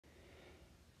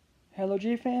Hello,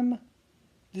 J-Fam.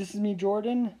 This is me,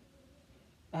 Jordan.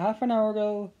 A half an hour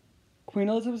ago, Queen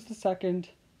Elizabeth II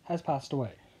has passed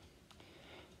away.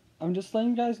 I'm just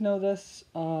letting you guys know this,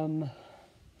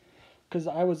 because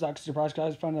I was actually surprised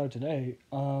guys found out today.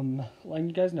 Letting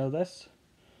you guys know this.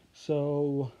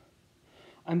 So,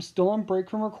 I'm still on break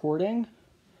from recording.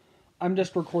 I'm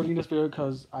just recording this video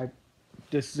because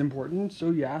this is important,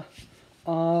 so yeah.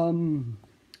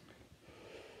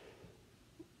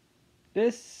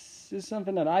 This is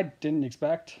something that I didn't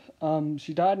expect.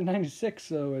 She died in 96,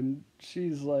 so, and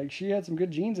she had some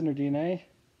good genes in her DNA.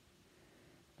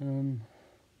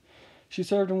 She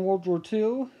served in World War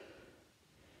II.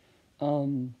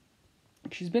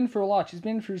 She's been through a lot. She's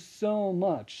been through so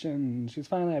much, and she's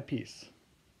finally at peace.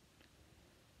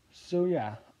 So,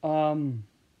 yeah.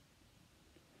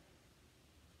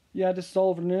 Yeah, this is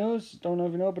all over the news. Don't know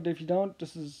if you know, but if you don't,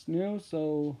 this is new.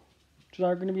 So, is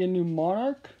there going to be a new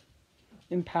monarch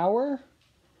in power?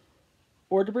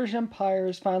 Or the British Empire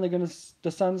is finally going to,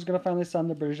 the sun's going to finally sun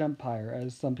the British Empire,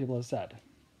 as some people have said.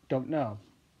 Don't know.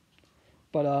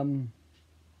 But,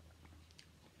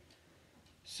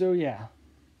 so yeah.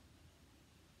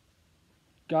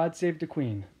 God save the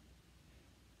Queen.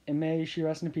 And may she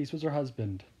rest in peace with her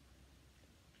husband.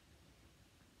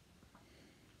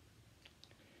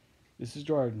 This is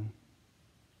Jordan.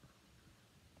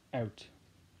 Out.